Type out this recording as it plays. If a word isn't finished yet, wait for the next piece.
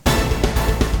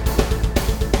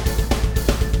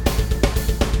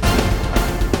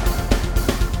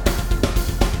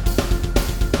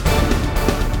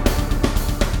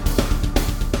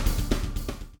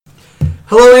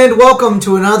Hello and welcome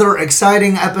to another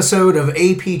exciting episode of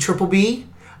AP Triple B.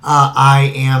 I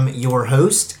am your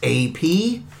host, AP,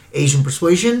 Asian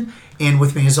Persuasion, and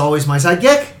with me as always, my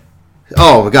sidekick.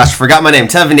 Oh my gosh, forgot my name,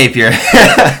 Tevin Napier.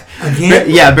 Again?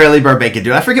 Yeah, barely Burbank,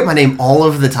 dude. I forget my name all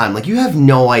of the time. Like, you have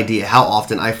no idea how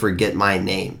often I forget my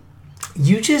name.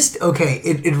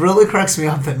 It really cracks me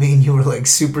up that me and you were like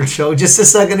super chill just a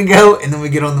second ago, and then we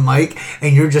get on the mic,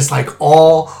 and you're just like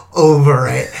all over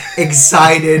it,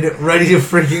 excited, ready to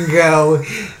freaking go,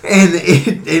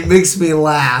 and it makes me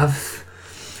laugh.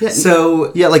 Yeah,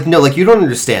 so... Yeah, like, no, like, you don't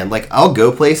understand. Like, I'll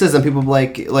go places, and people be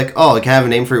like, oh, can I have a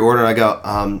name for your order? And I go,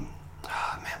 man,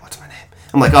 what's my name?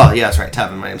 I'm like, oh, yeah, that's right,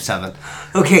 Tevin. My name's Tevin.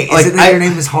 Okay, is it that your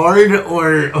name is hard,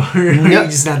 or are you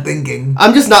just not thinking?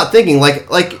 I'm just not thinking. Like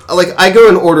I go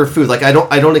and order food. Like, I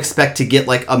don't expect to get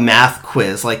like a math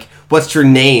quiz. Like, what's your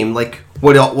name? Like,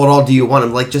 what all do you want?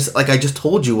 I'm like, I just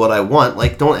told you what I want.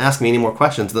 Like, don't ask me any more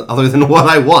questions other than what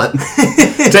I want.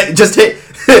 Just take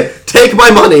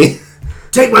my money.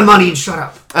 Take my money and shut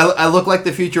up. I look like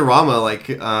the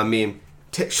Futurama meme.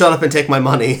 Shut up and take my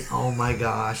money. Oh my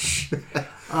gosh.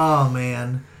 Oh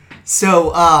man.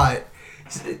 So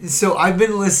I've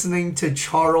been listening to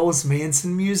Charles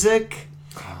Manson music,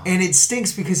 and it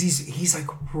stinks because he's like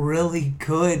really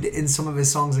good in some of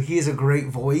his songs. Like, he has a great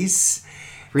voice.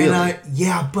 Really? And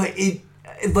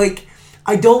but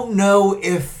I don't know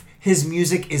if his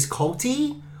music is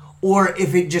culty or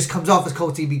if it just comes off as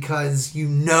culty because you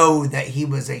know that he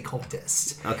was a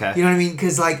cultist. Okay. You know what I mean?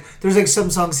 Because like there's like some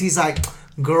songs he's like,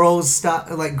 Girls stop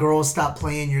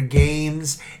playing your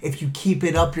games. If you keep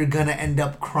it up, you're gonna end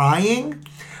up crying.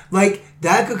 Like,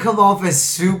 that could come off as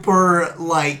super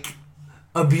like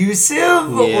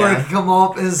abusive, or it could come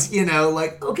off as,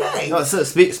 like, okay. No, so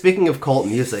speaking of cult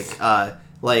music,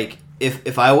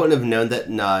 if I wouldn't have known that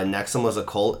Nexum was a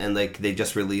cult, and like they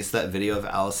just released that video of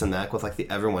Alice and Mac with like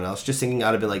everyone else just singing,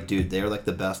 I'd have been like, dude, they're like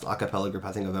the best a cappella group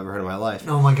I think I've ever heard in my life.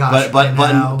 Oh my gosh!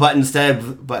 But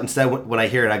instead when I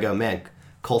hear it, I go, man,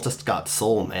 cultists got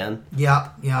soul, man. Yeah.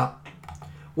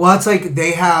 Well, it's like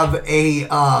they have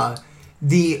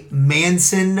the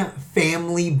Manson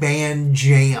Family Band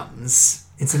Jams.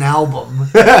 It's an album,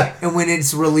 and when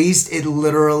it's released, it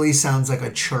literally sounds like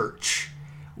a church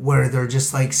where they're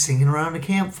just like singing around a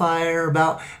campfire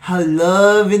about how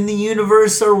love and the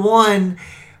universe are one.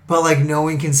 But like no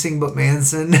one can sing but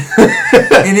Manson,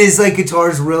 and his like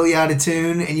guitar's really out of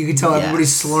tune, and you can tell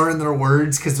everybody's slurring their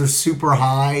words because they're super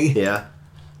high. Yeah.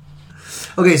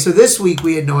 Okay, so this week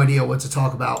we had no idea what to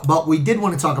talk about, but we did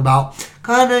want to talk about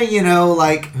kind of,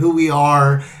 like who we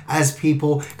are as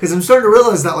people, because I'm starting to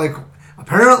realize that like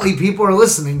apparently people are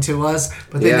listening to us,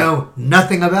 but they know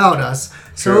nothing about us.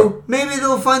 So maybe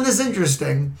they'll find this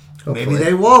interesting. Hopefully. Maybe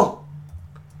they won't.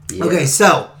 Yeah. Okay,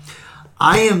 so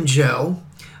I am Joe.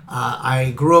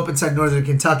 I grew up inside northern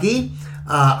Kentucky.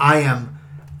 I am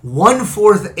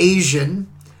 1/4 Asian,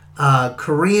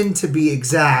 Korean to be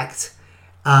exact.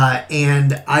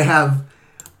 And I have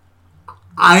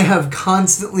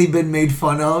constantly been made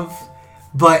fun of,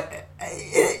 but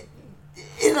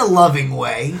in a loving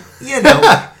way, in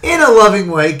a loving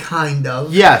way, kind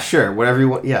of. Yeah, sure, whatever you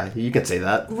want. Yeah, you can say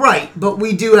that. Right, but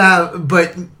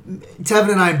Tevin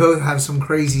and I both have some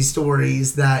crazy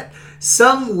stories that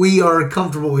some we are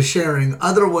comfortable with sharing.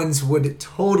 Other ones would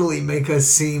totally make us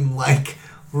seem like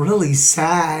really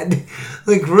sad,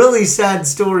 like really sad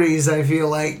stories, I feel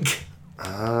like.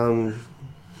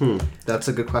 That's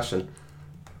a good question.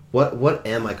 What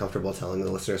am I comfortable telling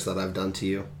the listeners that I've done to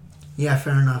you? Yeah,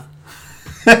 fair enough.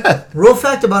 Real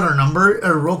quick about our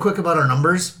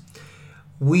numbers.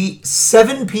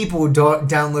 7 people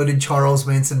downloaded Charles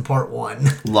Manson Part 1.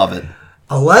 Love it.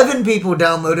 11 people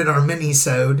downloaded our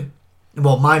mini-sode.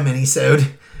 Well, my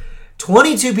mini-sode.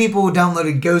 22 people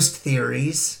downloaded Ghost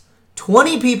Theories.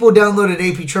 20 people downloaded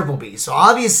AP Triple B. So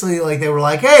obviously, like, they were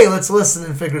like, hey, let's listen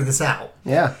and figure this out.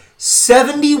 Yeah.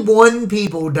 71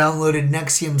 people downloaded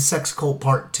Nexium Sex Cult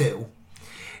Part 2.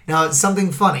 Now, it's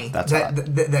something funny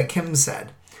that Kim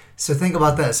said. So think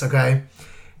about this, okay?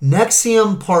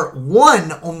 Nexium Part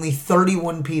 1, only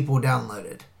 31 people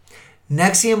downloaded.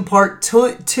 Nexium Part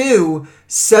 2,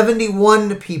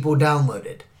 71 people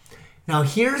downloaded. Now,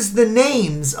 here's the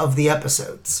names of the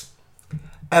episodes.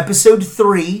 Episode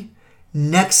 3,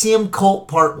 Nexium Cult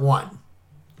Part 1.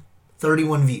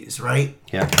 31 views, right?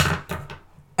 Yeah.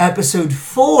 Episode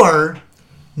 4,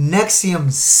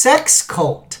 Nexium Sex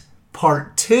Cult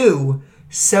Part 2,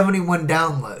 71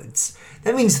 downloads.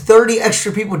 That means 30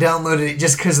 extra people downloaded it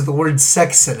just because of the word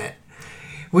sex in it.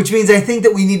 Which means I think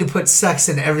that we need to put sex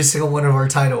in every single one of our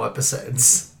title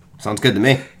episodes. Sounds good to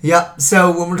me. Yep.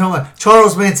 So when we're talking about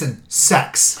Charles Manson,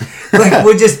 sex. Like,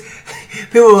 we'll just...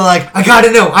 People were like, I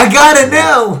gotta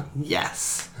know.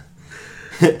 Yes.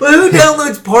 But who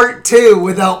downloads part 2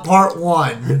 without part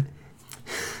 1?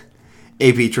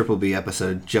 AP Triple B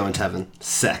episode, Joe and Tevin,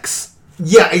 sex.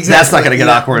 Yeah, exactly. That's not going to get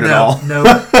awkward at all. No.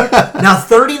 Now,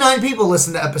 39 people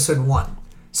listened to episode 1.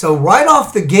 So right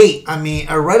off the gate,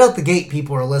 right out the gate,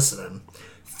 people are listening.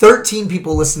 13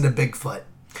 people listen to Bigfoot.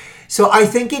 So I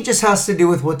think it just has to do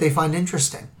with what they find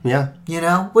interesting. Yeah.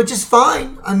 Which is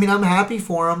fine. I'm happy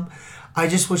for them. I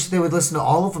just wish they would listen to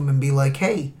all of them and be like,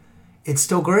 hey, it's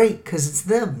still great because it's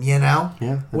them,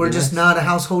 Yeah. We're just not a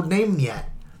household name yet.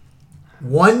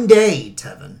 One day,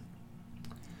 Tevin.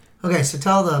 Okay, so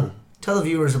tell the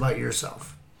viewers about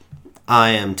yourself. I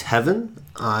am Tevin.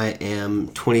 I am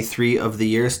 23 of the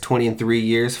years, 20 and 3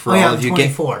 years for all of you.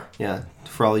 24. Yeah,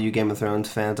 for all you Game of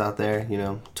Thrones fans out there,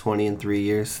 20 and 3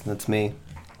 years. That's me.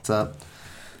 What's up?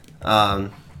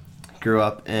 Grew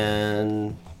up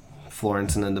in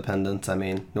Florence and Independence.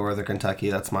 Northern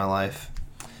Kentucky. That's my life.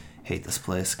 Hate this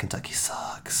place. Kentucky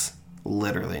sucks.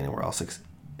 Literally anywhere else.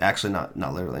 Actually, not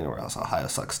literally anywhere else. Ohio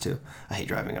sucks too. I hate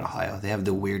driving in Ohio. They have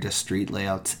the weirdest street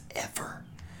layouts ever.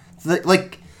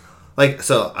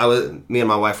 So me and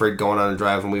my wife were going on a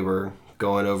drive and we were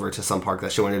going over to some park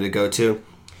that she wanted to go to.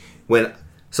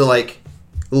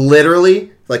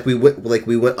 Literally, we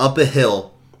went up a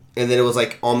hill, and then it was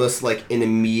almost an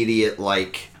immediate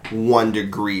 1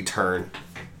 degree turn.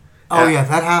 Oh yeah,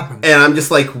 that happened. And I'm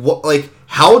just what?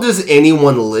 How does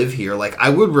anyone live here? I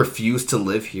would refuse to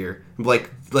live here.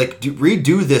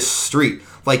 Redo this street.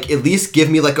 At least give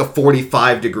me a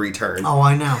 45 degree turn. Oh,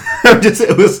 I know.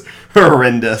 It was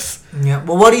horrendous. Yeah.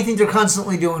 Well, what do you think they're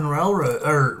constantly doing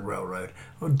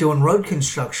doing road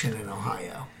construction in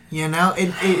Ohio? It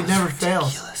never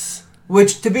fails. Ridiculous.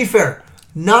 Which, to be fair,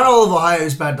 not all of Ohio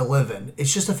is bad to live in.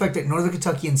 It's just the fact that Northern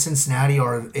Kentucky and Cincinnati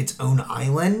are its own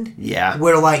island. Yeah.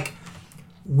 Where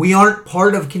we aren't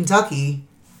part of Kentucky,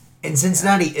 and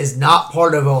Cincinnati is not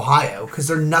part of Ohio because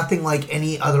they're nothing like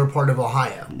any other part of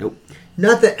Ohio. Nope.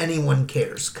 Not that anyone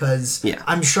cares, because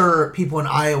I'm sure people in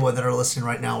Iowa that are listening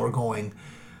right now are going,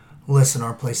 listen,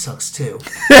 our place sucks too.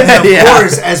 And of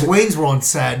course, as Wayne's World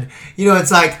said,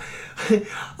 it's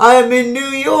I'm in New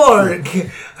York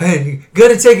and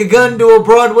gonna take a gun to a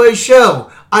Broadway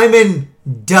show. I'm in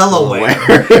Delaware.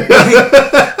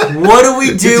 What do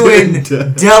we do in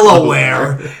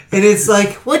Delaware? And it's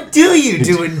what do you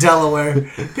do in Delaware?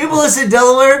 People listen to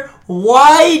Delaware.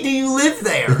 Why do you live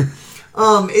there?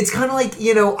 It's kind of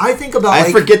I think about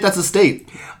I forget that's a state.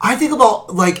 I think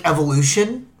about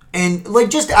evolution and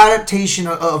just adaptation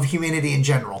of humanity in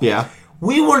general. Yeah.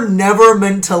 We were never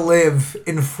meant to live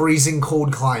in freezing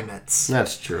cold climates.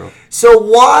 That's true. So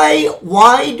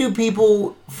why do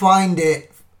people find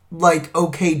it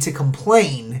okay to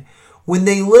complain when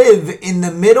they live in the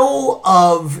middle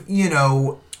of,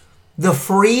 the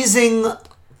freezing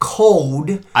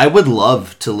cold? I would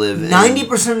love to live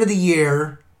 90% of the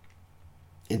year.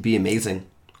 It'd be amazing,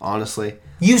 honestly.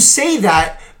 You say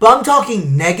that, but I'm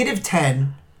talking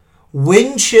 -10.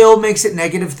 Wind chill makes it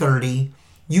 -30.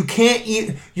 You can't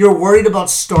eat. You're worried about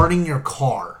starting your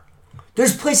car.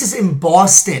 There's places in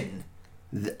Boston.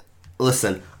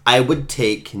 Listen, I would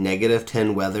take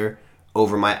 -10 weather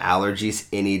over my allergies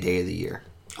any day of the year.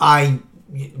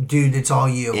 Dude, it's all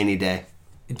you. Any day.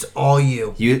 It's all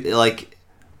you. You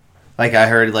I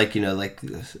heard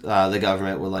the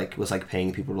government was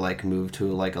paying people to move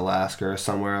to Alaska or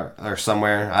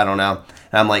somewhere I don't know.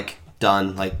 And I'm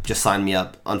done. Just sign me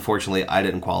up. Unfortunately, I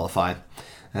didn't qualify,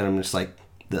 and I'm just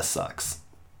this sucks.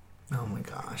 Oh my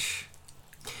gosh.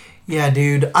 Yeah,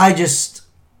 dude.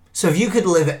 So if you could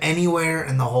live anywhere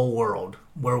in the whole world,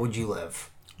 where would you live?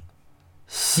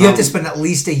 You have to spend at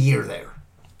least a year there.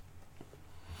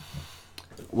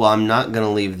 Well, I'm not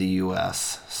gonna leave the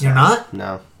U.S. So You're not?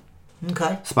 No.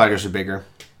 Okay. Spiders are bigger.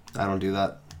 I don't do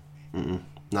that.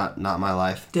 Not my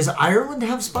life. Does Ireland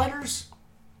have spiders?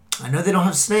 I know they don't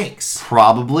have snakes.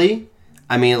 Probably.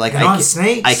 They don't have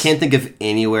snakes. I can't think of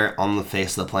anywhere on the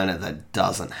face of the planet that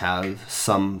doesn't have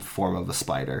some form of a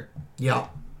spider. Yeah.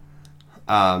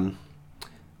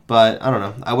 But I don't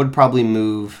know. I would probably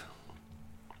move.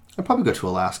 I'd probably go to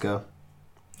Alaska.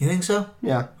 You think so?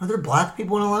 Yeah. Are there black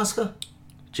people in Alaska?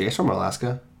 Jay's from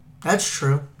Alaska. That's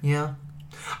true. Yeah.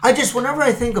 Whenever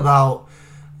I think about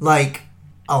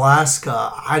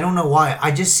Alaska, I don't know why.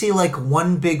 I just see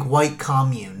one big white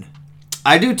commune.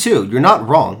 I do too. You're not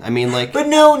wrong. But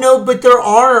no, but there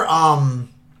are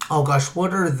oh gosh,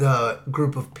 what are the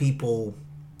group of people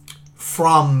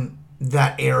from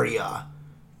that area?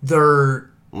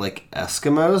 They're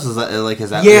Eskimos? Is that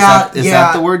is yeah.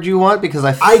 that the word you want? Because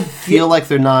I feel like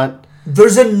they're not.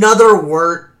 There's another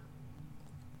word.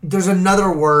 there's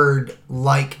another word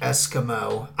like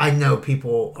Eskimo. I know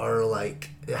people are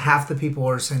like, half the people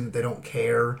are saying that they don't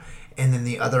care, and then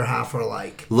the other half are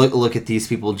like, look at these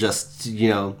people just,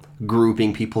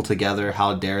 grouping people together.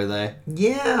 How dare they?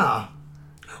 Yeah.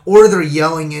 Or they're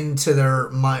yelling into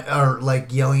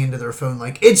yelling into their phone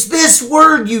like, it's this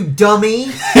word, you dummy.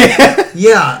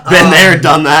 Yeah. Been there,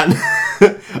 done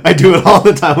that. I do it all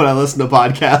the time when I listen to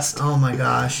podcasts. Oh my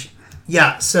gosh.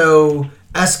 Yeah, so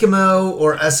Eskimo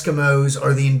or Eskimos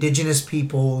are the indigenous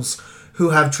peoples who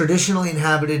have traditionally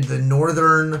inhabited the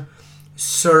northern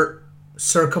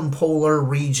circumpolar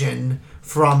region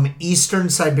from eastern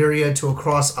Siberia to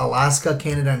across Alaska,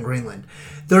 Canada, and Greenland.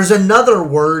 There's another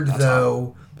word,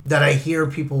 though, that I hear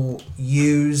people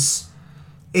use.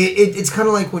 It's kind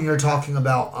of like when you're talking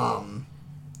about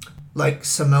like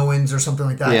Samoans or something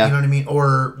like that. Yeah. You know what I mean?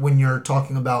 Or when you're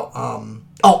talking about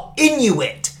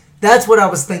Inuit. That's what I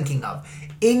was thinking of.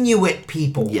 Inuit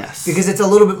people. Yes. Because it's a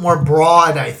little bit more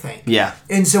broad, I think. Yeah.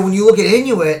 And so when you look at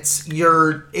Inuits,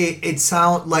 it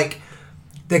sounds like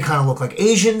they kind of look like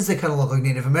Asians, they kind of look like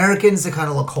Native Americans, they kind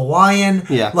of look Hawaiian.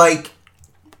 Yeah. Like,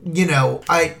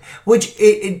 which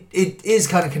it is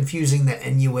kind of confusing that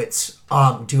Inuits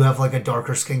do have like a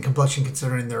darker skin complexion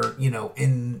considering they're,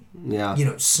 in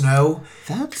snow.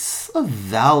 That's a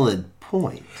valid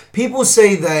point. People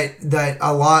say that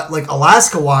a lot, like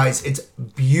Alaska-wise, it's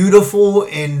beautiful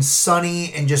and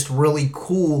sunny and just really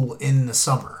cool in the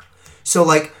summer. So,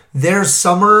 like, their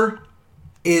summer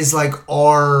is like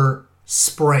our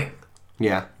spring.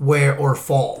 Yeah. Or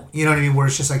fall. You know what I mean? Where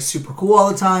it's just like super cool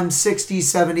all the time, 60s,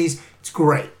 70s. It's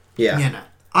great. Yeah.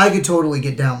 I could totally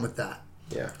get down with that.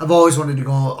 Yeah. I've always wanted to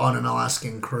go on an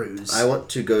Alaskan cruise. I want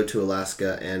to go to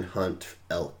Alaska and hunt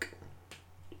elk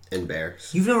and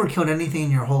bears. You've never killed anything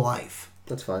in your whole life.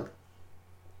 That's fine.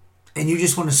 And you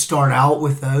just want to start out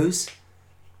with those?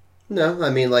 No, I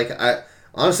mean, like,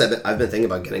 honestly, I've been thinking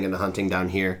about getting into hunting down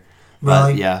here.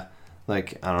 Really? But, yeah.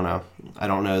 Like, I don't know. I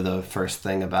don't know the first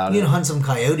thing about You it. need to hunt some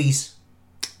coyotes.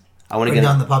 I want to bring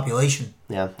down the population.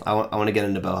 Yeah, I want to get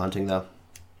into bow hunting, though.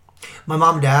 My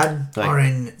mom and dad are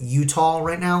in Utah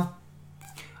right now.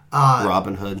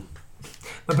 Robin Hood.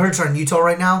 My parents are in Utah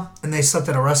right now, and they slept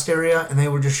at a rest area, and they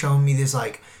were just showing me these,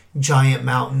 like, giant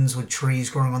mountains with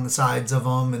trees growing on the sides of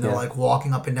them, and they're, like,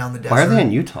 walking up and down the desert. Why are they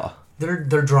in Utah? They're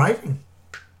driving.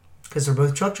 Because they're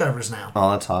both truck drivers now.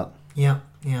 Oh, that's hot. Yeah.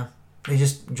 They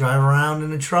just drive around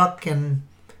in a truck and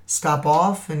stop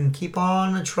off and keep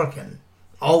on a trucking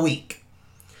all week.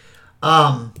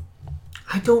 I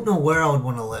don't know where I would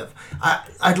want to live.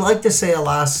 I'd like to say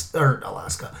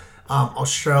Alaska,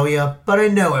 Australia, but I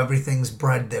know everything's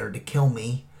bred there to kill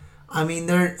me. I mean,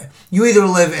 you either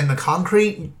live in the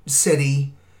concrete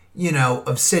city,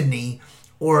 of Sydney,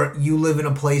 or you live in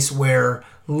a place where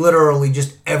literally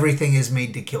just everything is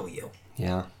made to kill you.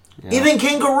 Yeah. Even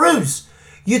kangaroos.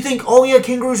 You think, oh yeah,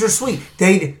 kangaroos are sweet.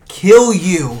 They'd kill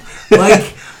you.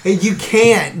 Like, you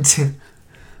can't.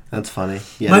 That's funny.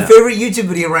 Yeah. My favorite YouTube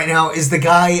video right now is the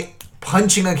guy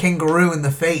punching a kangaroo in the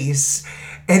face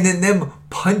and then them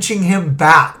punching him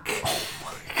back. Oh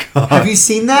my God. Have you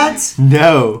seen that?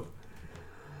 No.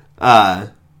 Alright,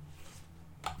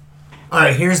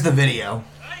 here's the video.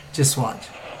 Just watch.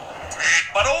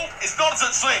 But all is not as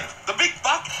it seems. The big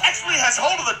buck actually has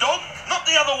hold of the dog, not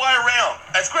the other way around.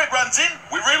 As Greg runs in,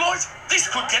 we realise this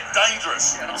could get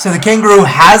dangerous. So the kangaroo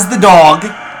has the dog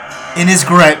in his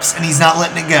grips, and he's not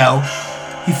letting it go.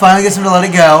 He finally gets him to let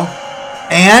it go.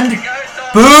 And,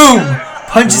 boom!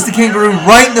 Punches the kangaroo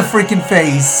right in the freaking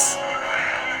face.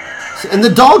 And the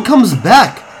dog comes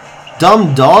back.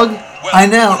 Dumb dog. Well, I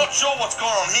know. We're not sure what's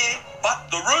going on here, but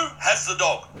the roo has the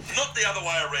dog, not the other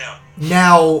way around.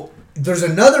 Now, there's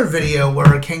another video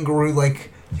where a kangaroo,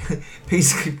 like,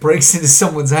 basically breaks into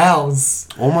someone's house.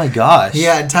 Oh my gosh.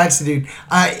 Yeah, attacks the dude.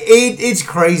 It's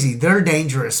crazy. They're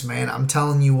dangerous, man. I'm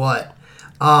telling you what.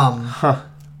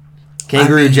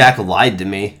 Kangaroo Jack lied to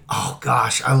me. Oh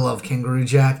gosh, I love Kangaroo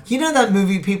Jack. You know that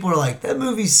movie? People are like, that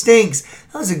movie stinks.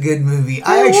 That was a good movie.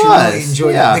 I actually really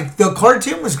enjoyed it. Like, the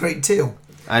cartoon was great too.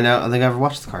 I know. I think I ever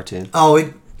watched the cartoon.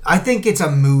 Oh, I think it's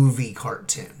a movie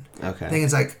cartoon. Okay. I think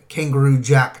it's like Kangaroo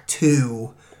Jack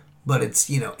 2, but it's,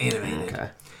 animated. Okay.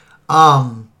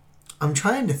 I'm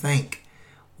trying to think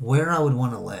where I would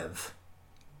want to live.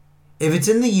 If it's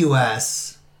in the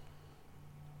U.S.,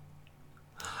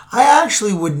 I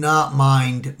actually would not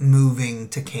mind moving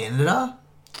to Canada.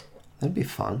 That'd be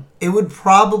fun. It would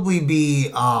probably be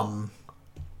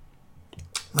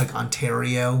like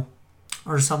Ontario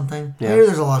or something. Yeah. I hear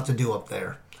there's a lot to do up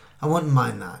there. I wouldn't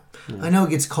mind that. I know it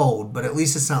gets cold, but at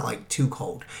least it's not like too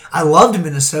cold. I loved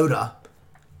Minnesota.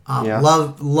 Yeah.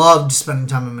 Loved spending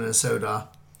time in Minnesota.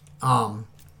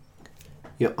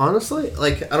 Honestly,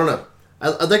 like, I don't know.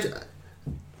 I'd like to,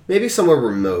 maybe somewhere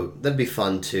remote. That'd be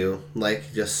fun too.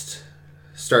 Like, just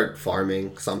start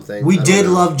farming something. We I don't did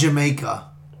know. love Jamaica.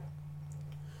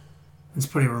 It's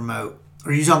pretty remote.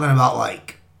 Are you talking about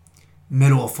like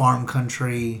middle of farm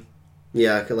country?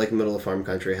 Yeah, I could, like, middle of farm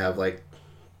country, have like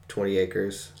 20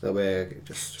 acres. That way I could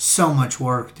just... So much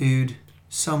work, dude.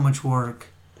 So much work.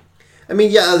 I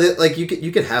mean, yeah, like,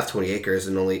 you could have 20 acres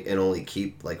and only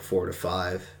keep like 4 to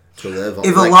 5 to live on.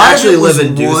 If like, a lot actually of it was live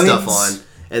and do woods, stuff on,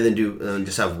 and then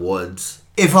just have woods.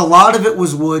 If a lot of it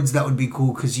was woods, that would be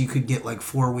cool because you could get like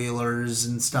 4-wheelers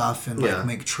and stuff and like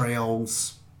make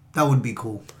trails. That would be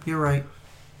cool. You're right.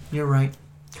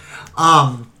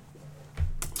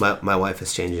 My wife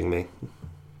is changing me.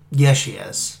 Yeah, she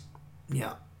is.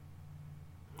 Yeah.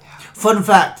 Fun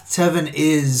fact, Tevin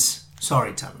is...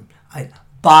 Sorry, Tevin.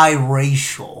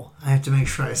 Biracial. I have to make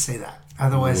sure I say that.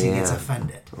 Otherwise, he gets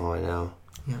offended. Oh, I know.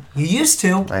 Yeah. You used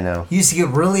to. I know. You used to get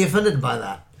really offended by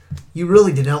that. You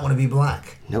really did not want to be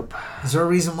black. Nope. Is there a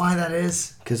reason why that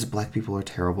is? Because black people are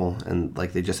terrible, and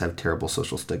like they just have terrible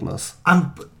social stigmas.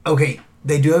 Okay.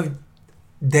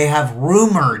 They have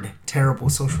rumored terrible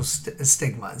social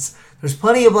stigmas. There's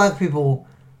plenty of black people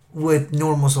with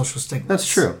normal social stigmas. That's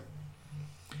true.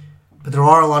 But there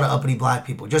are a lot of uppity black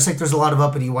people, just like there's a lot of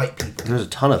uppity white people. There's a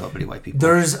ton of uppity white people.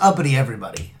 There's uppity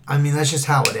everybody. I mean, that's just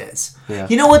how it is. Yeah.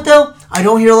 You know what, though? I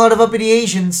don't hear a lot of uppity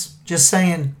Asians. Just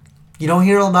saying. You don't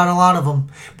hear about a lot of them.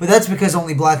 But that's because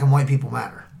only black and white people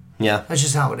matter. Yeah. That's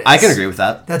just how it is. I can agree with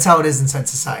that. That's how it is inside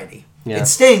society. Yeah. It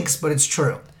stinks, but it's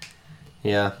true.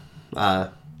 Yeah. Oh,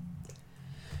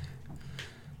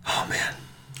 man.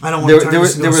 I don't want to turn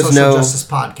this into a social no justice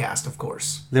podcast, of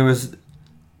course. There was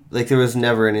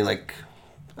never any, like...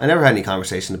 I never had any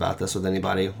conversation about this with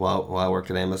anybody while I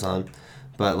worked at Amazon.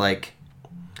 But, like...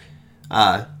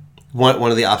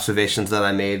 One of the observations that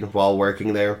I made while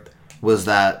working there was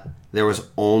that there was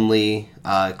only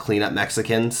cleanup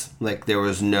Mexicans. Like, there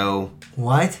was no...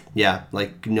 What? Yeah,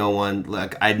 like, no one...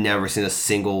 Like, I'd never seen a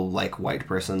single, like, white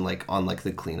person, like, on, like,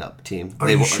 the cleanup team. Are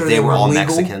you sure they were all legal?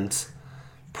 Mexicans.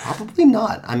 Probably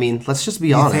not. I mean, let's just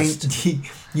be honest.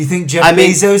 You think Jeff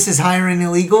Bezos is hiring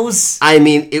illegals? I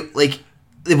mean,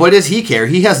 what does he care?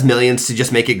 He has millions to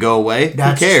just make it go away.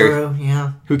 That's Who cares? true,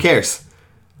 yeah. Who cares?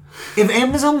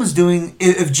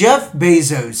 If Jeff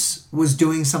Bezos was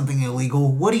doing something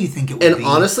illegal, what do you think it would be? And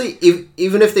honestly,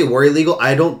 even if they were illegal,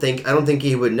 I don't think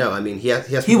he would know. I mean, he has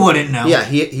people, he wouldn't know. Yeah,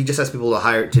 he just has people to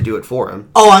hire to do it for him.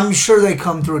 Oh, I'm sure they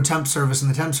come through a temp service,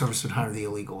 and the temp service would hire the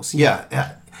illegals.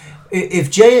 Yeah. If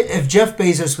Jeff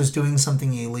Bezos was doing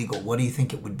something illegal, what do you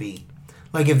think it would be?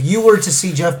 Like, if you were to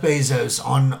see Jeff Bezos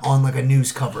on like a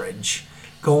news coverage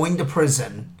going to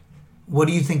prison, what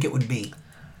do you think it would be?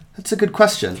 That's a good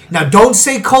question. Now, don't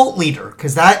say cult leader,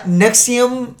 because that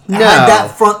Nexium had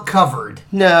that front covered.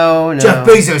 No. Jeff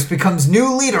Bezos becomes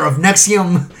new leader of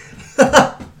Nexium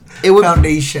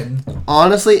Foundation.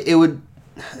 Honestly, it would.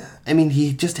 I mean,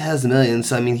 he just has millions.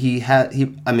 So, I mean,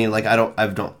 I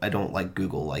don't like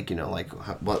Google, like, you know, like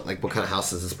what kind of house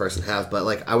does this person have? But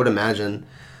like, I would imagine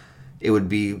it would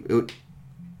be.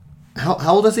 How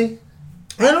old is he?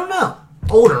 I don't know.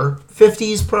 Older,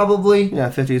 50s probably. Yeah,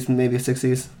 50s, maybe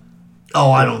 60s.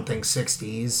 Oh, I don't think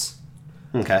 60s.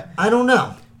 Okay. I don't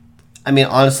know. I mean,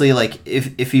 honestly, like,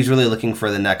 if he's really looking for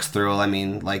the next thrill, I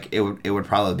mean, like, it would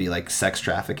probably be like sex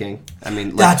trafficking. I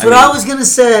mean, like, that's what I was gonna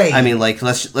say. I mean, like,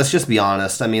 let's just be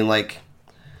honest. I mean, like,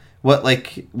 what,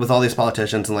 like, with all these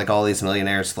politicians and like all these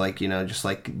millionaires, like, you know, just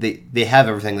like they have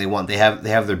everything they want. They have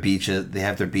their beaches, they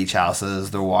have their beach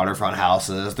houses, their waterfront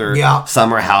houses, their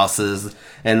summer houses,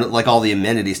 and like all the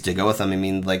amenities to go with them. I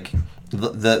mean, like,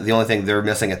 the only thing they're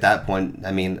missing at that point,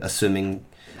 I mean, assuming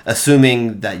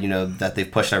that, you know, that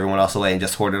they've pushed everyone else away and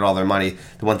just hoarded all their money,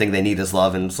 the one thing they need is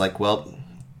love. And it's like, well,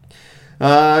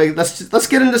 let's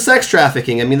get into sex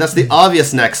trafficking. I mean, that's the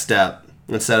obvious next step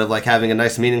instead of like having a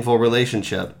nice, meaningful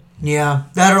relationship. Yeah,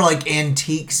 that or like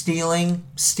antique stealing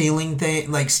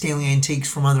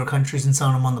antiques from other countries and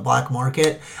selling them on the black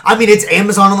market. I mean, it's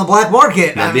Amazon on the black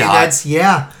market. That'd be hot.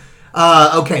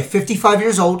 Okay, 55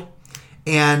 years old.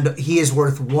 And he is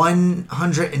worth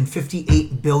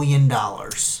 $158 billion.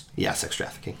 Yeah, sex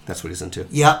trafficking. That's what he's into.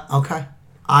 Yep, okay.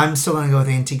 I'm still going to go with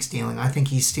antique stealing. I think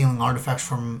he's stealing artifacts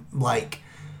from, like,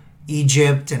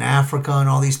 Egypt and Africa and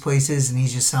all these places, and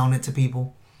he's just selling it to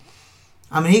people.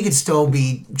 I mean, he could still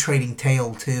be trading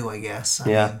tail, too, I guess. I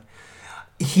mean,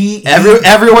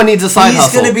 everyone needs a side hustle.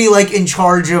 He's going to be, like, in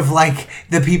charge of, like,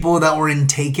 the people that were in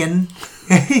Taken.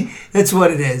 That's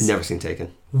what it is. Never seen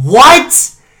Taken.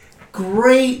 What?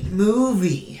 Great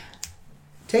movie.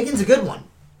 Taken's a good one.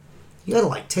 You gotta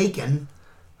like Taken.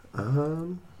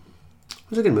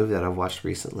 What's a good movie that I've watched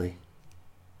recently?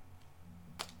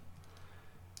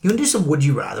 You want to do some would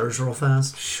you rathers real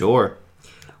fast? Sure.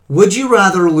 Would you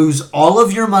rather lose all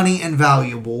of your money and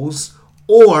valuables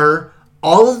or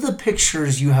all of the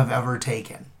pictures you have ever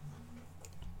taken?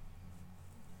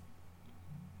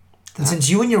 And since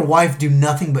you and your wife do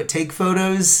nothing but take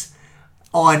photos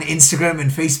on Instagram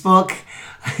and Facebook,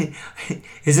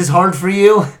 is this hard for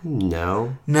you?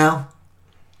 No. No?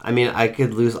 I mean, I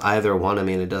could lose either one. I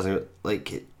mean, it doesn't...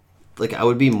 Like, I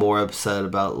would be more upset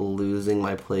about losing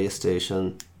my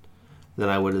PlayStation than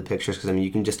I would the pictures, because, I mean,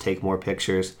 you can just take more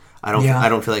pictures. I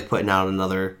don't feel like putting out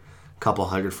another couple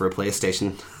hundred for a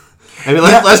PlayStation. I mean,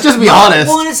 let's just be honest.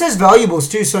 Well, and it says valuables,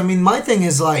 too. So, I mean, my thing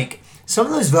is, like, some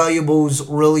of those valuables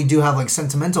really do have, like,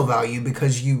 sentimental value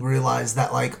because you realize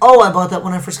that, like, oh, I bought that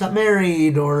when I first got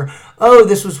married, or, oh,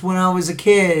 this was when I was a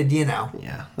kid, you know.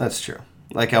 Yeah, that's true.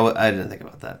 Like, I didn't think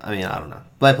about that. I mean, I don't know.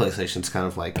 My PlayStation's kind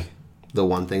of, like, the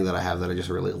one thing that I have that I just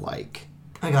really like.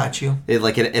 I got you. It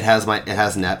has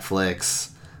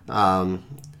Netflix, all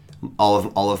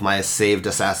of my saved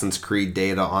Assassin's Creed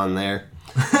data on there.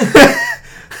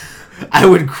 I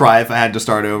would cry if I had to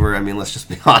start over. I mean, let's just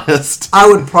be honest. I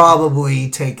would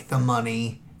probably take the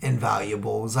money and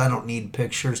valuables. I don't need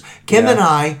pictures. Kim and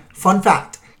I, fun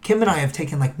fact, Kim and I have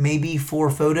taken like maybe 4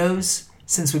 photos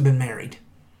since we've been married.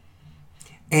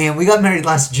 And we got married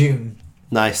last June.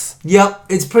 Nice. Yep,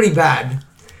 it's pretty bad.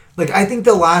 Like, I think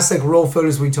the last like real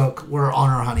photos we took were on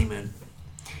our honeymoon.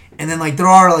 And then like there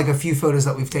are like a few photos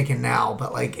that we've taken now,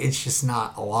 but like it's just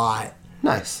not a lot.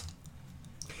 Nice.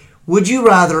 Would you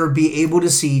rather be able to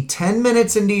see 10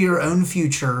 minutes into your own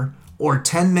future or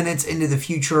 10 minutes into the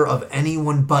future of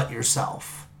anyone but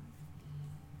yourself?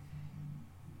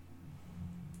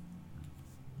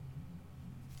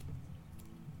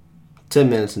 "10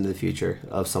 minutes into the future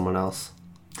of someone else."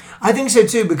 I think so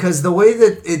too, because the way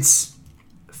that it's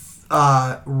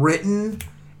written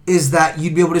is that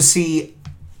you'd be able to see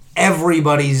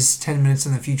everybody's 10 minutes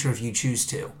in the future if you choose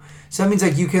to. So that means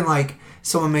like you can like,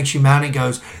 someone makes you mad and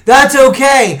goes, that's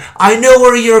okay, I know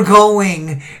where you're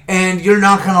going and you're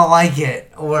not going to like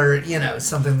it, or, you know,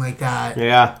 something like that.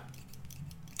 Yeah.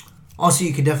 Also,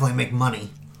 you could definitely make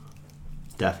money.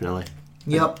 Definitely.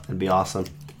 Yep. That'd be awesome.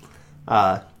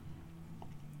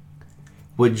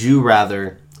 Would you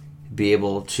rather be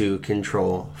able to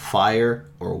control fire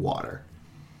or water?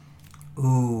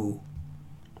 Ooh.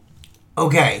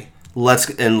 Okay. Let's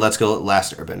go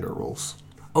Last Airbender rules.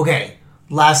 Okay.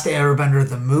 Last Airbender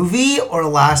the movie or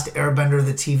Last Airbender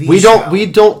the TV show? We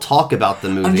don't talk about the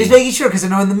movie. I'm just making sure because I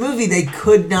know in the movie they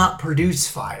could not produce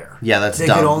fire. Yeah, that's they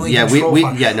dumb. Could only yeah, control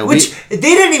fire. Yeah, no, which they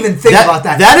didn't even think about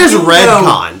that. That is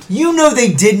retconned. You know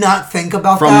they did not think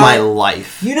about from that my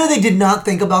life. You know they did not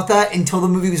think about that until the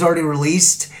movie was already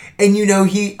released, and you know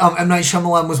M. Night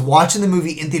Shyamalan was watching the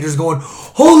movie in theaters, going,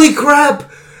 "Holy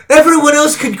crap! Everyone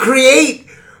else could create."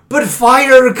 But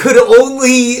fire could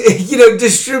only,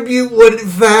 distribute what it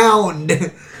found.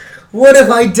 What have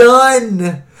I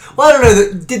done? Well, I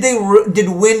don't know. Did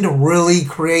wind really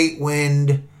create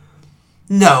wind?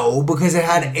 No, because it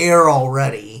had air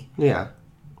already. Yeah.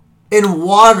 In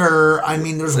water, I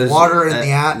mean, there's water in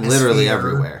the atmosphere. Literally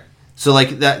everywhere. So,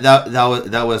 like,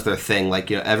 that was their thing. Like,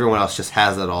 you know, everyone else just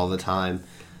has it all the time.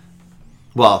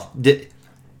 Well,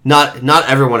 Not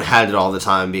everyone had it all the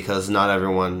time because not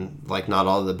everyone, like not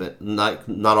all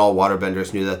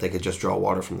waterbenders knew that they could just draw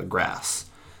water from the grass,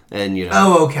 and you know.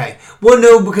 Oh, okay. Well,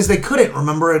 no, because they couldn't.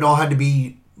 Remember, it all had to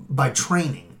be by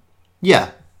training. Yeah,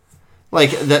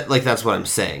 like that. Like that's what I'm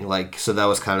saying. Like so, that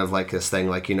was kind of like this thing.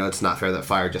 Like it's not fair that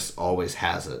fire just always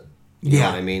has it. You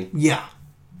know what I mean? Yeah.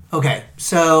 Okay,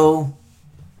 so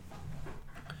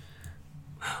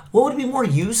what would be more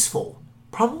useful?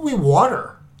 Probably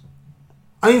water.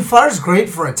 I mean, fire's great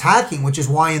for attacking, which is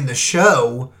why in the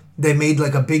show they made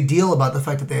like a big deal about the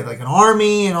fact that they had like an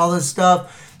army and all this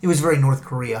stuff. It was very North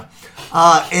Korea.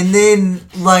 And then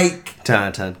like 10 out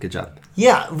of 10, good job.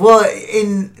 Yeah, well,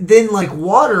 and then like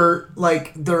water,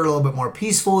 like they're a little bit more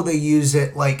peaceful. They use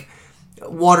it like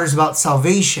water's about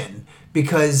salvation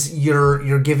because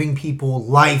you're giving people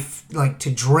life, like to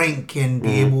drink and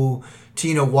be able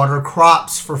to water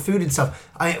crops for food and stuff.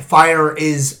 Fire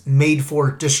is made for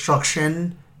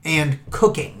destruction and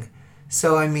cooking.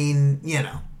 So I mean,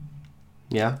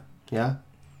 Yeah.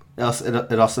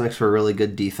 It also makes for a really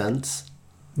good defense.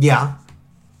 Yeah.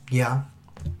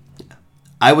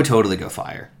 I would totally go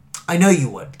fire. I know you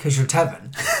would, because you're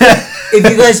Tevin. If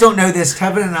you guys don't know this,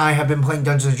 Tevin and I have been playing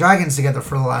Dungeons & Dragons together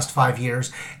for the last 5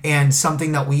 years, and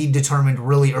something that we determined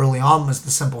really early on was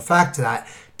the simple fact that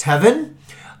Tevin,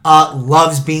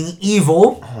 loves being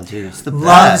evil. Oh, dude, it's the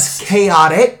loves best.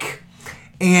 chaotic,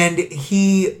 and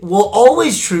he will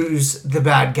always choose the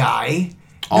bad guy,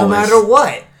 no Always. matter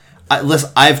what.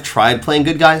 Listen, I've tried playing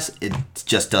good guys. It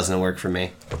just doesn't work for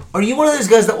me. Are you one of those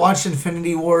guys that watched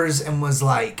Infinity Wars and was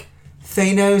like,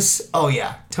 Thanos? Oh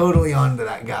yeah, totally on to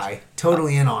that guy.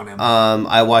 Totally in on him.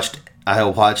 I watched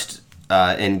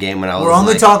Endgame when I was. We're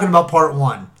only talking about part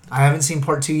 1. I haven't seen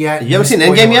part 2 yet. You haven't seen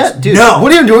Endgame yet, dude? No.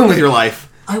 What are you doing with your life?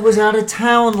 I was out of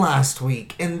town last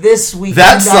week, and this weekend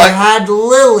That's I had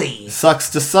Lily. Sucks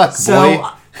to suck, So boy.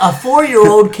 a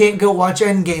 4-year-old can't go watch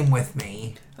Endgame with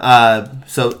me.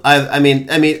 So I mean,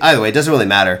 either way, it doesn't really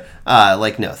matter. No,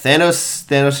 Thanos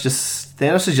is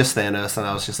just Thanos, and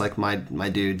I was just like, my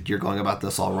dude, you're going about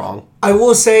this all wrong. I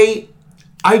will say,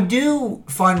 I do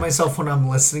find myself when I'm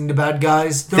listening to bad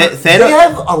guys, they Thanos-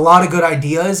 have a lot of good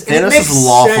ideas. And Thanos it makes is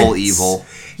lawful sense. evil.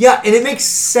 Yeah, and it makes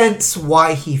sense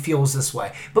why he feels this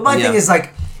way. But my thing is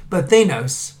like, but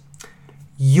Thanos,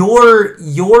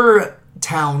 your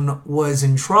town was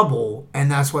in trouble, and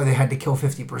that's why they had to kill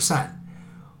 50%.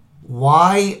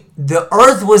 Why? The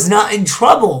Earth was not in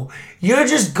trouble. You're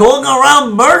just going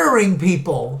around murdering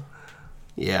people.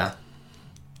 Yeah.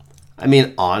 I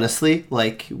mean, honestly,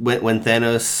 like, when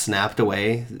Thanos snapped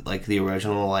away, like, the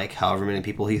original, like, however many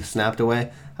people he snapped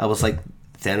away, I was like,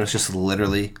 Thanos just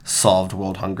literally solved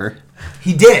world hunger.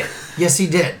 He did. Yes, he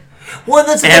did. Well,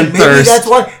 that's the And thing. thirst.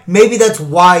 Maybe that's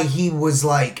why he was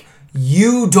like,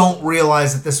 you don't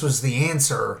realize that this was the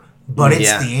answer, but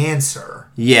it's the answer.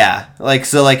 Yeah. Like,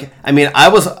 so, like,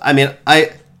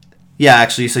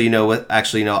 actually, so you know what?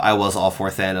 Actually, no, I was all for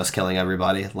Thanos killing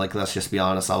everybody. Like, let's just be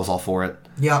honest, I was all for it.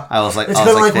 Yeah. I was like, it's kind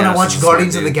of like when I Thanos watched is a smart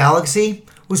Guardians of the dude. Galaxy.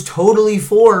 Was totally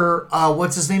for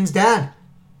what's his name's dad,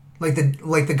 like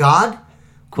the god.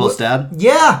 Quill's dad?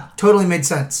 Yeah, totally made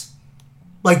sense.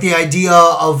 Like the idea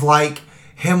of like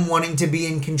him wanting to be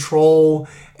in control,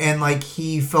 and like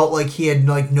he felt like he had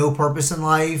like no purpose in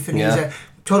life, and he was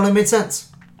totally made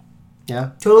sense.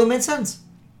 Yeah. Totally made sense.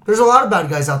 There's a lot of bad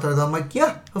guys out there that I'm like,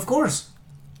 yeah, of course.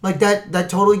 Like that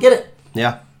totally get it.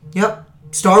 Yeah. Yep.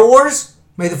 Star Wars,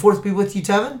 May the 4th be with you,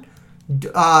 Tevin.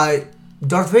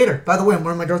 Darth Vader. By the way, I'm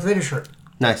wearing my Darth Vader shirt.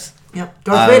 Nice. Yep.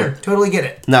 Darth Vader. Totally get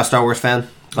it. Not a Star Wars fan.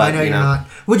 But, I know you're not.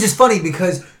 Which is funny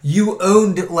because you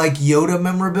owned like Yoda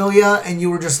memorabilia and you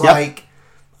were just like,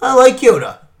 I like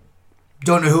Yoda.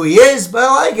 Don't know who he is, but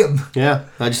I like him. Yeah.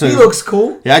 I just He looks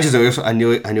cool. Yeah, I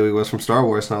knew he was from Star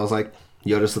Wars, and I was like,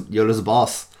 Yoda's the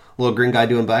boss. Little green guy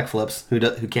doing backflips. Who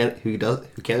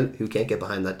can't get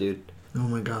behind that dude? Oh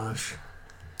my gosh.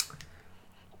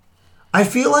 I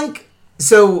feel like,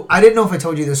 so I didn't know if I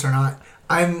told you this or not.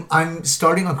 I'm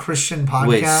starting a Christian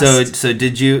podcast. Wait, so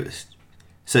did you?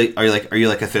 So are you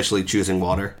like officially choosing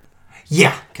water?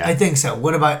 Yeah, Okay. I think so.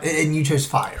 What about, and you chose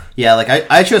fire? Yeah, like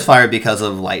I chose fire because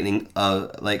of lightning.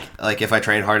 Like if I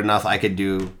trained hard enough, I could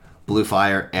do blue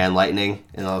fire and lightning,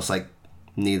 and I was like,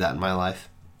 need that in my life.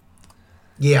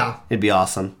 Yeah. It'd be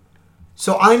awesome.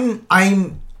 So I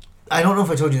don't know if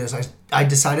I told you this. I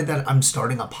decided that I'm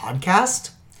starting a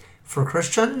podcast for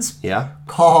Christians. Yeah.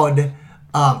 Called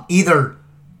either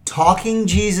Talking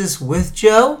Jesus with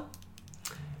Joe,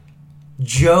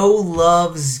 Joe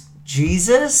Loves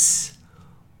Jesus,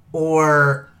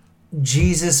 or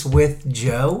Jesus with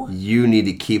Joe. You need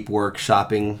to keep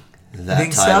workshopping that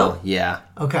Think title. so? Yeah.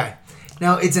 Okay.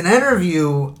 Now, it's an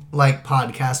interview, like,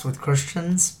 podcast with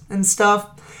Christians and stuff,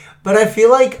 but I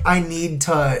feel like I need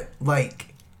to,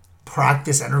 like,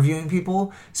 practice interviewing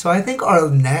people. So I think our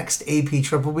next AP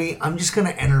Triple B, I'm just going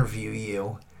to interview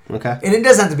you. Okay. And it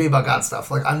doesn't have to be about God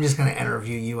stuff. Like, I'm just going to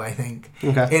interview you, I think.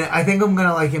 Okay. And I think I'm going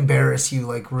to, like, embarrass you,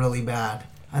 like, really bad.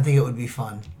 I think it would be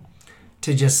fun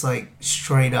to just, like,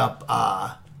 straight up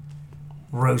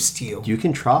roast you. You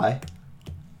can try.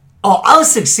 Oh, I'll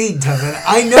succeed, Tevin.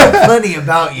 I know plenty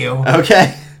about you.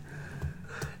 Okay.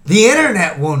 The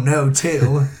internet will know,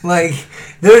 too. Like,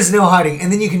 there's no hiding.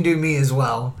 And then you can do me as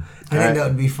well. I think that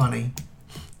would be funny.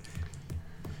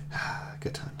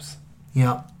 Good times.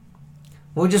 Yeah.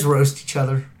 We'll just roast each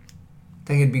other. I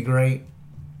think it'd be great.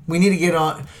 We need to get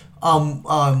on...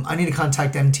 I need to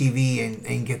contact MTV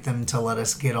and get them to let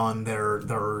us get on their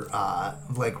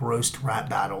like, roast rap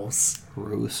battles.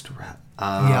 Roast rap.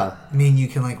 Yeah. Me and you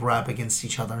can, like, rap against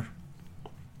each other.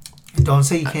 And don't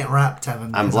say you can't rap,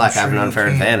 Tevin. I'm because black. I have sure an you unfair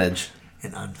can. advantage.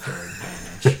 An unfair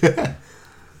advantage.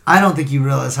 I don't think you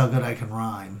realize how good I can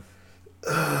rhyme.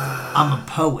 I'm a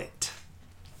poet.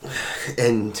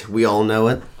 And we all know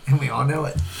it. And we all know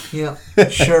it. Yeah,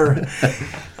 sure.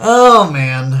 Oh,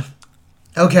 man.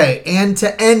 Okay, and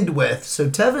to end with, so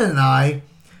Tevin and I,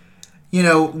 you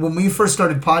know, when we first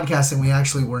started podcasting, we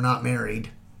actually were not married.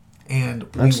 and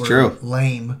That's we were true.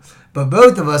 lame. But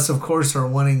both of us, of course, are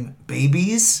wanting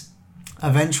babies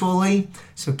eventually.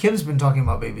 So Kim's been talking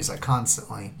about babies like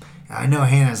constantly. I know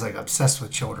Hannah's like obsessed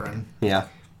with children. Yeah.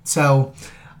 So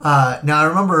now I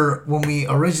remember when we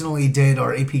originally did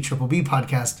our AP Triple B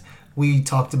podcast, we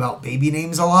talked about baby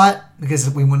names a lot because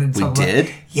we wanted to talk about... We did?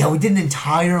 Yeah, we did an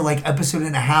entire like episode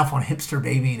and a half on hipster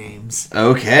baby names.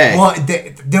 Okay. Well,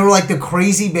 they were like the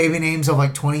crazy baby names of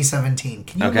like 2017.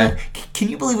 Can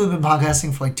you believe we've been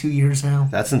podcasting for like 2 years now?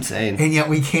 That's insane. And yet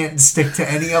we can't stick to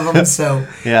any of them. So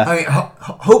Yeah. I mean,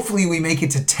 hopefully we make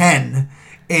it to 10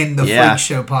 in the Freak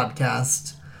Show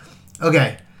podcast.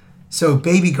 Okay, so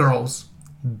baby girls.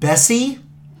 Bessie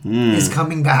is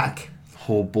coming back.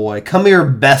 Oh boy. Come here,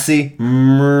 Bessie.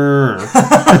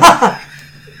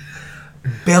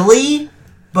 Billy,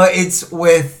 but it's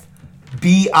with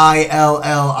Billie.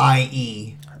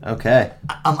 Okay.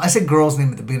 I said girl's name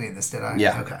at the beginning of this, did I?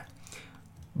 Yeah. Okay.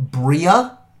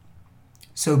 Bria,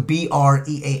 so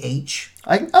Breah.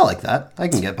 I like that. I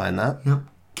can get behind that. Yep.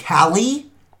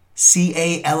 Callie,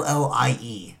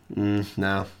 Callie. No.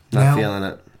 No? Not feeling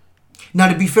it. Now,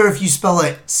 to be fair, if you spell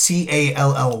it Cally,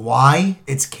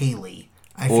 it's Kaylee.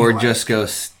 I feel Or like. just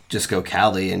go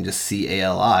Callie and just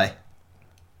Cali.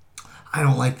 I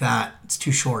don't like that. It's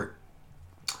too short.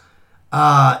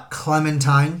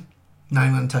 Clementine, not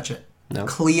even going to touch it. Nope.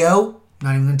 Cleo,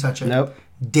 not even going to touch it. Nope.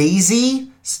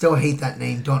 Daisy, still hate that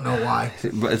name. Don't know why.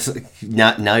 But it's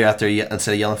now you're out there,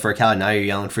 instead of yelling for a cow, now you're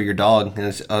yelling for your dog. And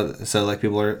it's, so like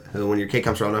people are, when your kid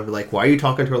comes around, I'll be like, why are you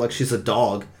talking to her like she's a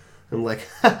dog? I'm like,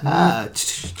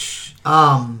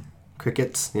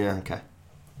 crickets. Yeah, okay.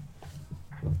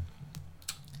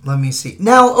 Let me see.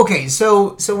 Now, okay,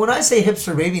 so when I say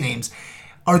hipster baby names,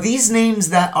 are these names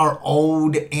that are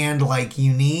old and like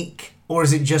unique, or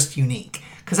is it just unique?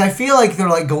 Because I feel like they're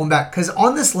like going back. Because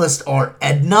on this list are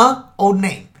Edna, old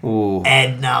name. Ooh.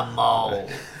 Edna Mole.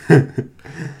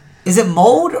 Is it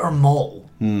mold or mole?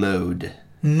 Mode.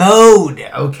 Mode.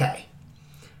 Okay.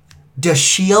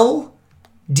 Dashiell.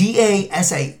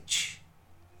 Dashhiell.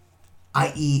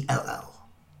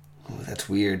 Ooh, that's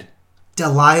weird.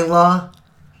 Delilah.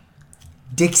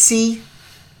 Dixie.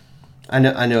 I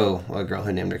know a girl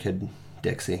who named her kid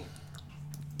Dixie.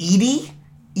 Edie.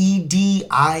 Edie.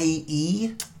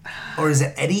 Or is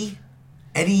it Eddie?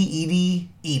 Edie.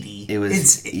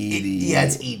 It's Edie.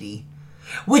 It's Edie.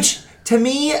 Which, to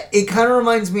me, it kind of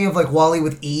reminds me of like Wally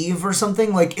with Eve or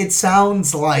something. Like, it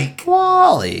sounds like...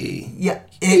 Wally. Yeah.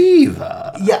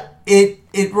 Eva. Yeah.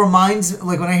 It reminds...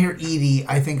 Like, when I hear Edie,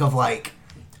 I think of like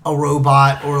a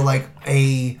robot or like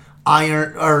a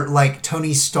Iron... Or like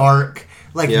Tony Stark.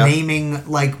 Like, naming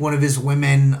like one of his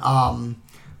women...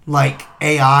 like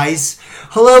AIs.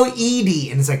 Hello,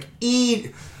 Edie. And it's like,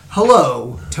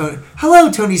 hello,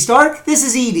 Tony Stark. This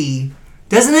is Edie.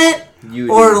 Doesn't it?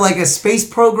 Or like a space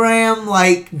program,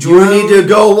 like drone. You need to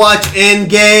go watch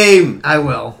Endgame. I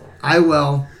will.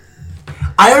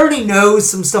 I already know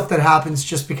some stuff that happens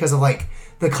just because of like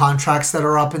the contracts that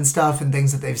are up and stuff and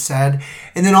things that they've said.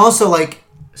 And then also like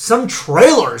some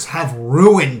trailers have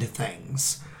ruined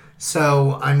things.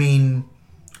 So, I mean...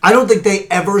 I don't think they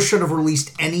ever should have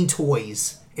released any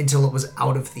toys until it was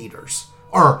out of theaters.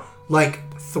 Or,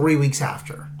 like, 3 weeks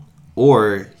after.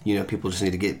 Or, people just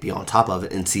need to be on top of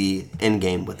it and see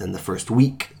Endgame within the first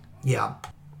week. Yeah.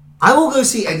 I will go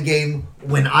see Endgame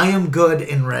when I am good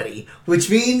and ready.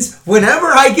 Which means whenever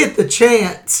I get the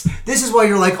chance. This is why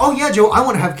you're like, oh yeah, Joe, I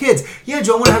want to have kids. Yeah,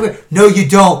 Joe, I want to have kids. No, you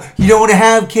don't. You don't want to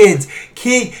have kids.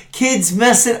 Kids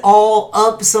mess it all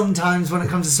up sometimes when it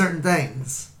comes to certain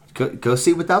things. Go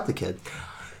see without the kid.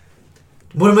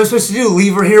 What am I supposed to do?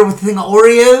 Leave her here with the thing of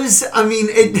Oreos? I mean,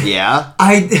 Yeah.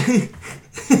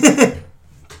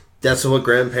 That's what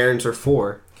grandparents are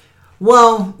for.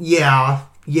 Well, yeah.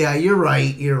 Yeah, you're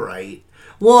right.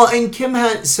 Well, and Kim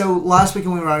had... So, last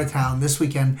weekend we were out of town. This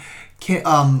weekend,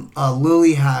 Kim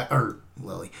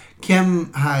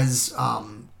has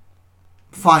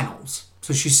finals.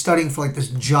 So she's studying for like this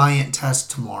giant test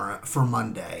tomorrow for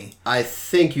Monday. I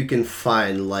think you can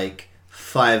find like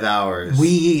 5 hours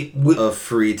of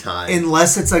free time.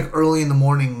 Unless it's like early in the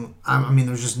morning. I mean,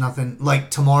 there's just nothing. Like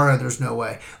tomorrow, there's no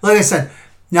way. Like I said,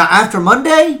 now after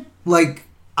Monday, like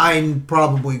I'm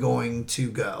probably going to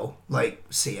go like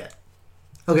see it.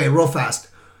 Okay, real fast.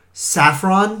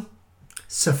 Saffron,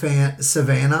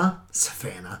 Savannah,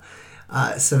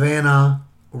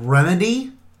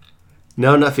 Remedy.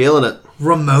 No, not feeling it.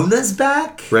 Ramona's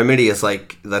back. Remedy is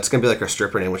like, that's going to be like her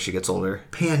stripper name when she gets older.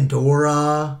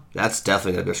 Pandora. That's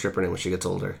definitely going to be a stripper name when she gets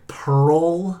older.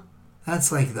 Pearl.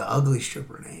 That's like the ugly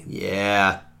stripper name.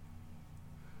 Yeah.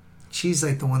 She's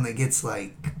like the one that gets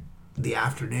like the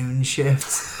afternoon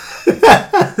shift.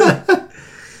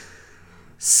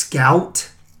 Scout.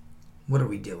 What are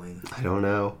we doing? I don't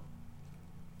know.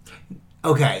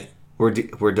 Okay. We're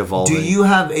devolving. Do you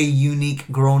have a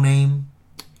unique girl name?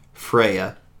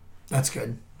 Freya. That's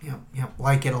good. Yep.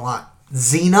 Like it a lot.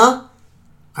 Xena.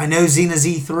 I know Xena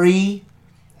Z3.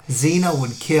 Xena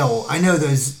would kill. I know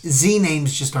those Z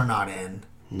names just are not in.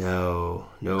 No.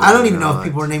 I don't even know if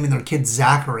people are naming their kids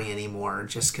Zachary anymore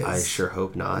just because. I sure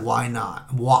hope not. Why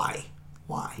not? Why?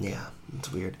 Yeah,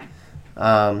 it's weird.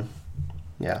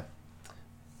 Yeah.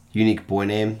 Unique boy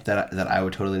name that I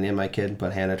would totally name my kid,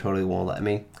 but Hannah totally won't let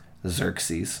me.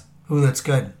 Xerxes. Ooh, that's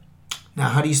good. Now,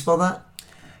 how do you spell that?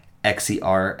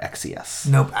 Xerxes.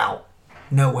 Nope, out.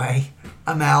 No way.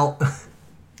 I'm out.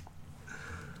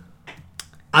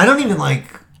 I don't even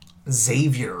like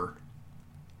Xavier.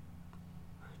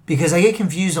 Because I get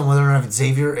confused on whether or not it's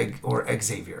Xavier or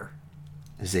Xavier.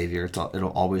 Xavier.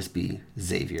 It'll always be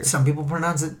Xavier. Some people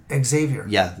pronounce it Xavier.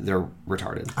 Yeah, they're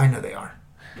retarded. I know they are.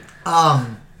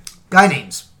 Guy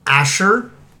names.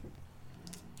 Asher.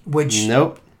 Which...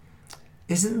 Nope.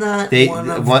 Isn't that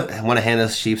one of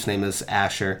Hannah's sheep's name is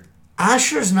Asher.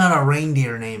 Asher's not a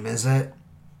reindeer name, is it?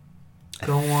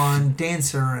 Go on,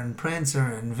 Dancer and Prancer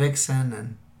and Vixen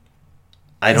and...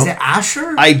 Is it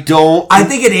Asher? I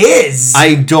think it is.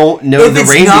 I don't know the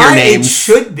reindeer not, names. It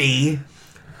should be.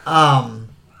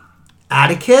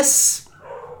 Atticus.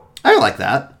 I like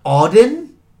that. Auden.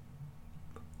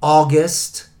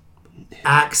 August.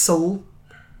 Axel.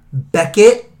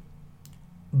 Beckett.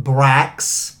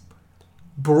 Brax.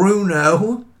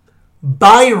 Bruno.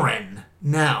 Byron.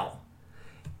 Now,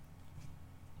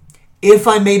 if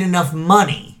I made enough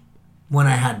money when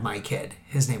I had my kid,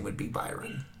 his name would be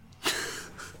Byron.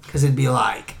 Because it'd be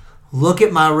like, look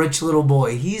at my rich little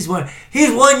boy. He's 1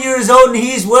 years old and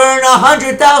he's wearing a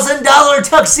 $100,000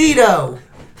 tuxedo.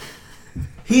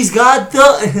 He's got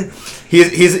the...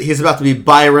 he's about to be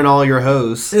Byron all your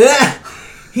hoes.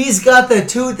 He's got the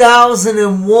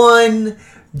 2001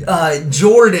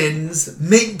 Jordans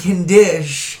mint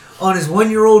condition on his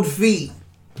 1-year-old feet.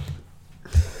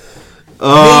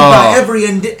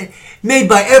 Made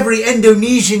by every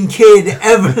Indonesian kid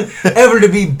ever to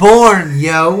be born,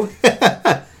 yo.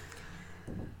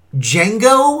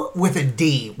 Django with a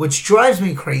D, which drives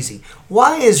me crazy.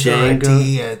 Why is there a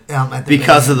D at the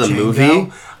because of the Django?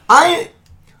 movie?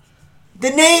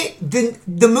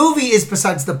 The movie is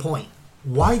besides the point.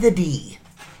 Why the D?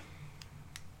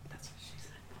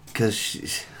 Because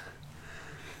she's...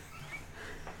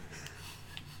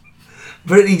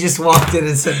 Brittany just walked in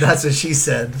and said, "That's what she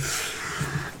said."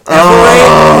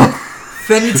 Everett,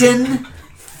 Fenton,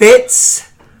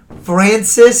 Fitz,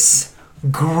 Francis,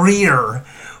 Greer.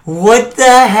 What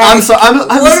the heck?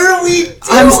 What are we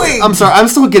doing? I'm sorry. I'm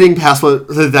still getting past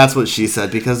that's what she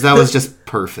said because that was just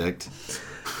perfect.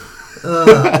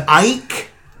 Ike,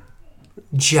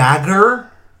 Jagger,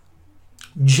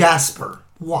 Jasper.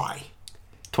 Why?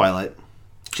 Twilight.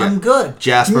 I'm good.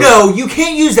 Jasper. No, you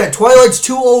can't use that. Twilight's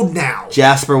too old now.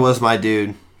 Jasper was my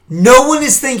dude. No one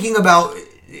is thinking about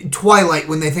Twilight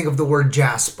when they think of the word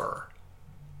Jasper.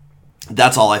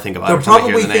 That's all I think about. They're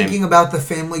probably thinking about the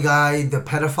Family Guy, the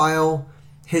pedophile.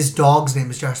 His dog's name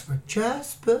is Jasper.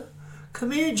 Jasper,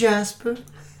 come here, Jasper.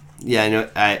 Yeah, I know.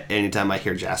 Anytime I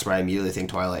hear Jasper, I immediately think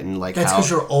Twilight and like that's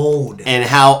because you're old and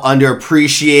how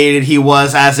underappreciated he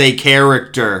was as a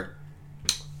character.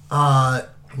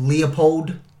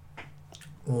 Leopold,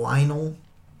 Lionel,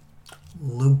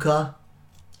 Luca,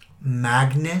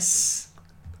 Magnus.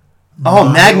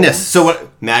 Miles. Magnus. So what?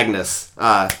 Magnus.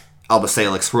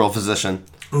 Albasalix, Royal Physician.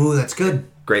 Ooh, that's good.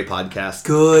 Great podcast.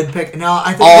 Good pick. No,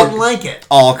 I thought you didn't like it.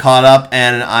 All caught up,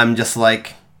 and I'm just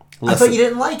like, listen. I thought you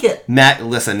didn't like it.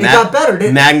 It got better,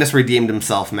 didn't it? Magnus redeemed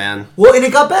himself, man. Well, and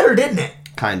it got better, didn't it?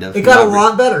 Kind of. It got a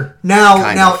lot better.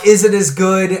 Now, is it as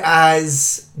good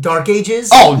as Dark Ages?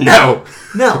 Oh, no.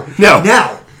 No.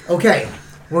 Now, okay,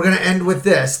 we're going to end with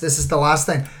this. This is the last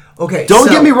thing. Okay, Don't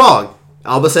get me wrong.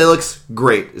 Albasalix,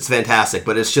 great. It's fantastic,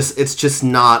 but it's just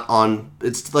not on...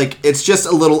 It's just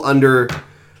a little under,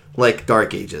 like,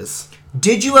 Dark Ages.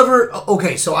 Did you ever...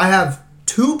 Okay, so I have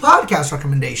 2 podcast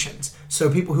recommendations.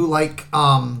 So people who like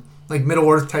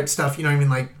Middle-earth type stuff, you know what I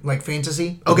mean? Like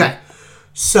fantasy. Okay. Mm-hmm.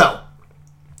 So...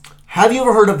 Have you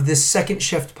ever heard of this Second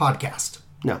Shift podcast?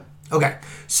 No. Okay.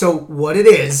 So what it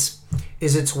is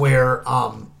it's where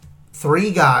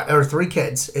 3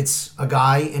 kids, it's a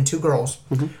guy and 2 girls,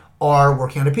 are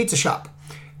working at a pizza shop.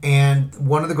 And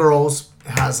one of the girls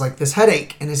has like this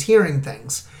headache and is hearing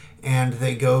things. And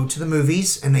they go to the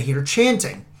movies and they hear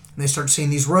chanting. And they start seeing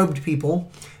these robed people.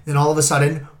 Then all of a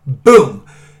sudden, boom,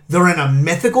 they're in a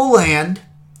mythical land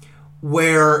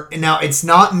where now it's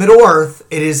not Middle Earth.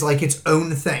 It is like its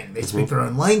own thing. They speak their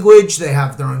own language. They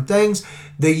have their own things.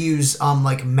 They use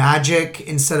like magic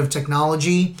instead of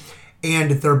technology,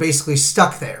 and they're basically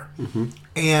stuck there.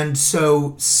 And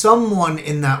so someone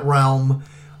in that realm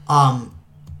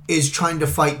is trying to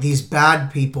fight these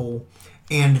bad people,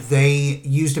 and they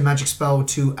used a magic spell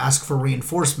to ask for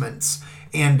reinforcements,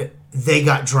 and they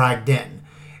got dragged in,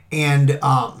 and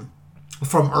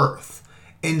from Earth.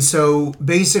 And so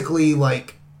basically,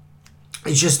 like,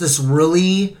 it's just this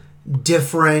really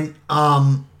different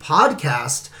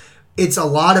podcast. It's a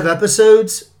lot of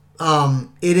episodes.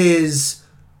 It is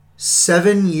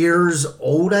 7 years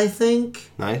old, I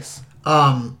think. Nice.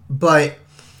 But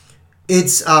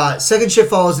it's Second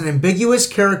Shift follows an ambiguous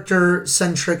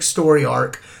character-centric story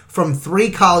arc from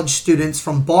 3 college students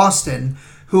from Boston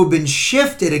who have been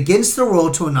shifted against their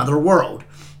will to another world.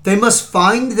 They must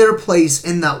find their place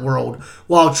in that world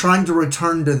while trying to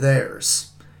return to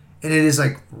theirs. And it is,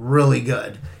 like, really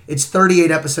good. It's 38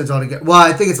 episodes altogether. Well,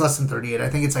 I think it's less than 38. I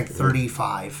think it's, like,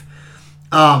 35.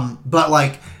 But,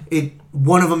 like,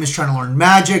 one of them is trying to learn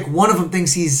magic. One of them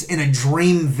thinks he's in a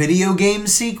dream video game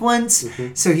sequence.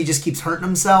 So he just keeps hurting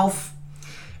himself.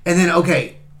 And then,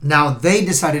 okay, now they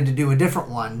decided to do a different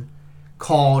one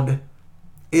called... and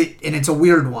it's a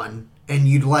weird one, and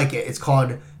you'd like it. It's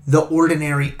called... The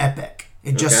Ordinary Epic.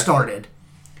 It just started.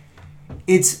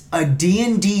 It's a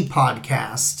D&D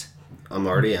podcast. I'm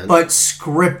already in. But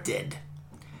scripted.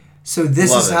 So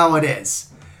this is how it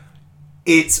is.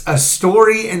 It's a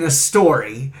story in a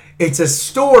story. It's a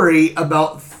story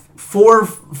about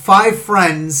 5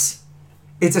 friends.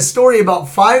 It's a story about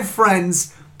 5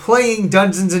 friends playing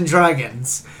Dungeons and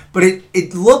Dragons. But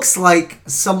it looks like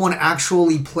someone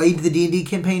actually played the D&D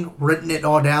campaign, written it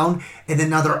all down, and then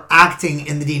now they're acting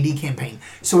in the D&D campaign.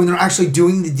 So when they're actually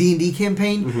doing the D&D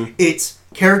campaign, it's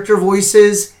character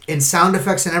voices and sound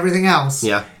effects and everything else.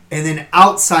 Yeah. And then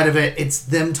outside of it, it's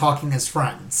them talking as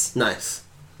friends. Nice.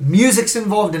 Music's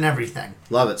involved in everything.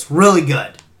 Love it. It's really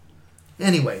good.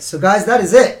 Anyway, so guys, that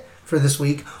is it for this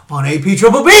week on AP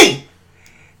Triple B.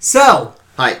 So,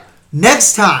 Hi.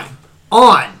 Next time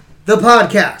on the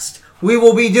podcast, we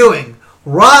will be doing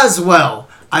Roswell,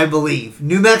 I believe,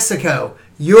 New Mexico,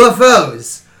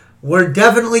 UFOs. We're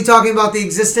definitely talking about the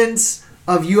existence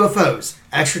of UFOs.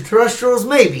 Extraterrestrials,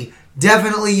 maybe.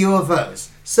 Definitely UFOs.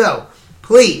 So,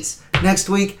 please, next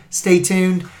week, stay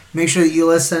tuned. Make sure that you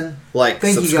listen. Like,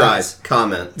 Thank subscribe, you guys.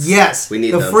 comment. Yes. We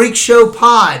need the them. Freak Show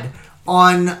Pod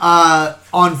on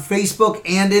Facebook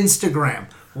and Instagram.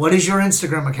 What is your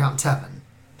Instagram account, Tevin?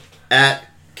 At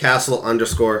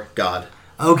Castle_God.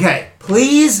 Okay.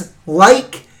 Please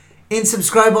like and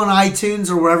subscribe on iTunes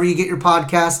or wherever you get your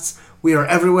podcasts. We are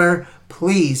everywhere.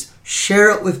 Please share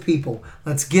it with people.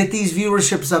 Let's get these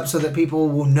viewerships up so that people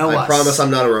will know us. I promise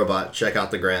I'm not a robot. Check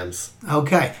out the grams.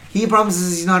 Okay. He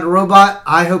promises he's not a robot.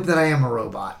 I hope that I am a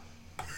robot.